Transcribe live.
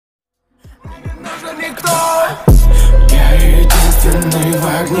Заключенный в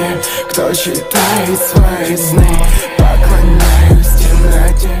огне, кто читает свои сны, поклоняюсь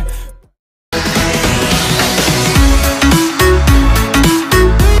темноте.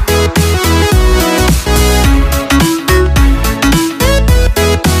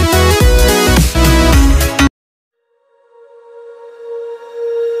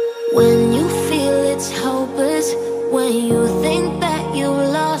 When you feel it's hopeless, when you think that you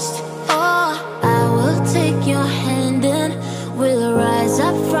lost, oh, I will take your hand and we'll rise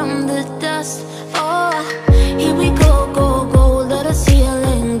up from the dust. Oh, here we go, go, go, let us heal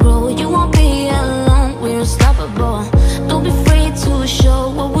and grow. You won't be alone, we're unstoppable. Don't be afraid to show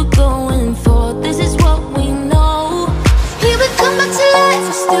what we're going for. This is what we know. Here we come back to life,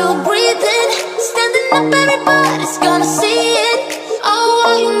 we're still breathing. Standing up, everybody's gonna see it. Oh,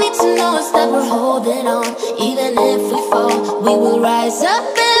 all you need to know is that we're holding on. Even if we fall, we will rise up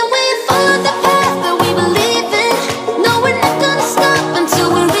and we follow the path that we believe in. No, we're not gonna stop until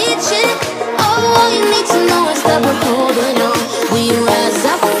we reach it. Oh, all you need to know is that we're holding on. We rise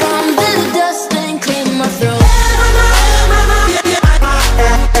up from the dust and claim our throne.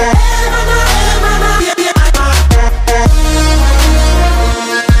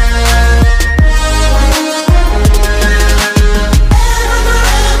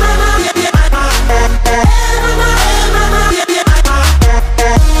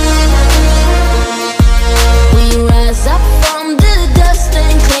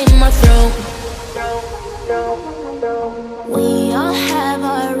 We all have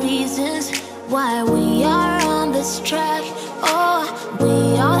our reasons why we are on this track. Oh,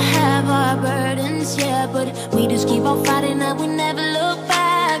 we all have our burdens, yeah, but we just keep on fighting and we never look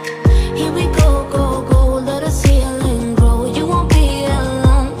back. Here we go, go, go, let us heal and grow. You won't be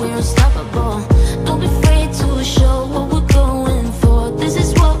alone, we're unstoppable. Don't be afraid to show what we're going for. This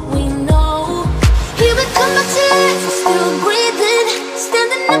is what we know. Here we come back to life, we're still breathing.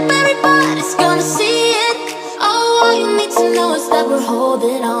 Standing up, everybody's gonna see it. Oh, all you need to know is that we're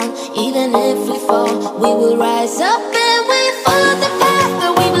holding on. Even if we fall, we will rise up and we follow the path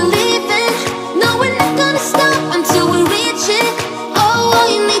that we believe in. No, we're not gonna stop until we reach it. Oh, all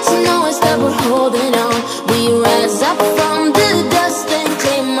you need to know is that we're holding on. We rise up from the dust and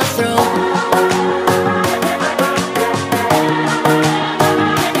claim our throne.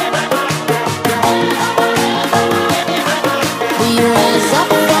 We rise up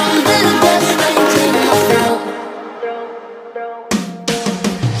from the dust and claim our throne.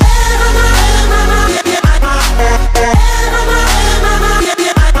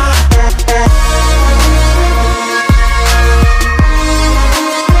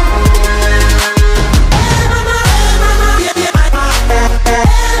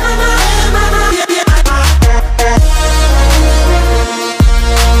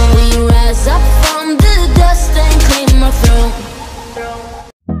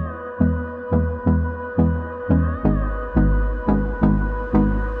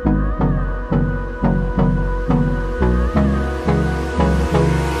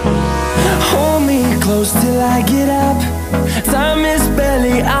 Close till I get up. Time is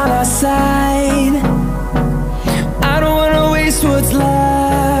barely on our side. I don't wanna waste what's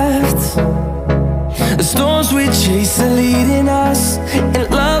left. The storms we chase are leading us, and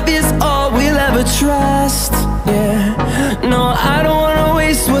love is all we'll ever trust. Yeah, no, I don't wanna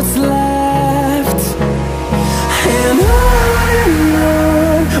waste what's left. And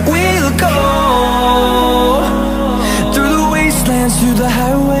on we'll go, through the wastelands, through the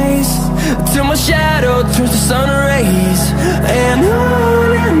highways, till my shadow turns to sun rays. And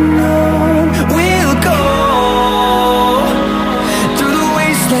on we'll go, through the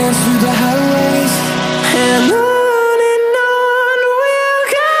wastelands, through the highways. And on we'll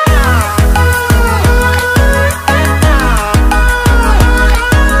go.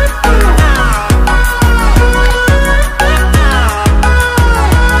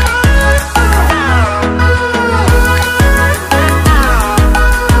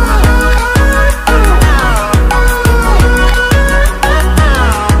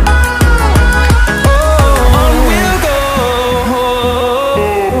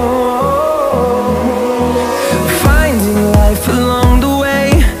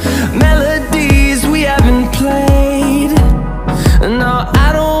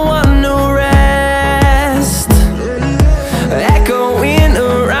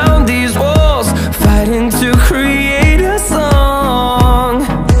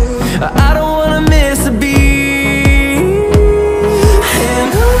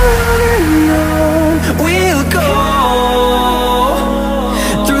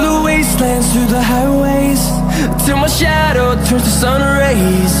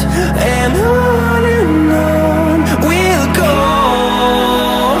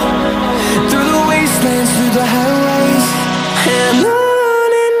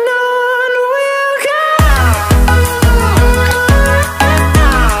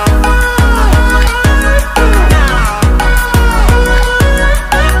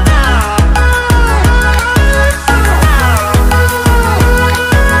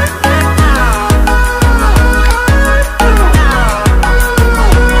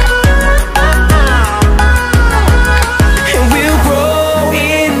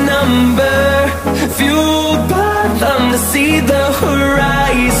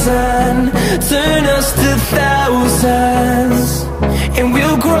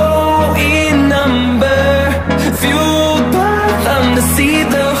 grow in number, fueled by them to see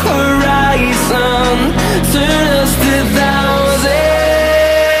the horizon, turn us to thousands.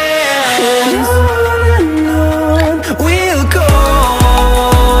 And on we'll go,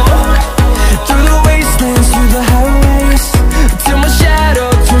 through the wastelands, through the highways, till my shadow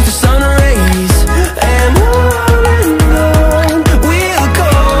turns to sun rays. And on we'll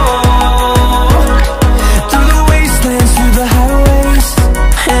go, through the wastelands, through the highways.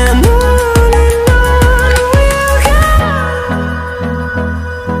 And on we'll go.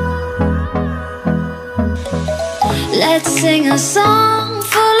 Let's sing a song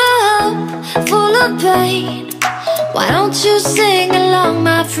full of hope, full of pain. Why don't you sing along,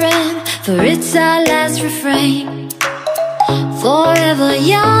 my friend? For it's our last refrain. Forever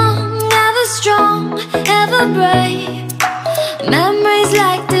young, ever strong, ever brave. Memories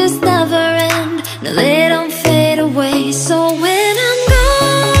like this never end. No, they don't fade away. So when I'm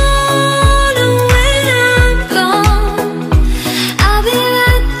gone, oh, when I'm gone, I'll be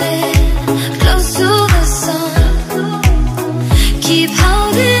right there, close to the sun. Keep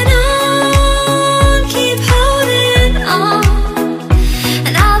holding on, keep holding on.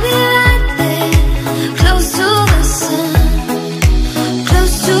 And I'll be right there, close to the sun,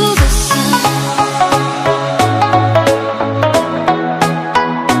 close to the sun.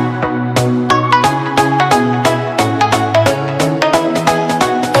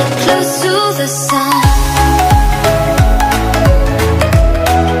 Close to the sun.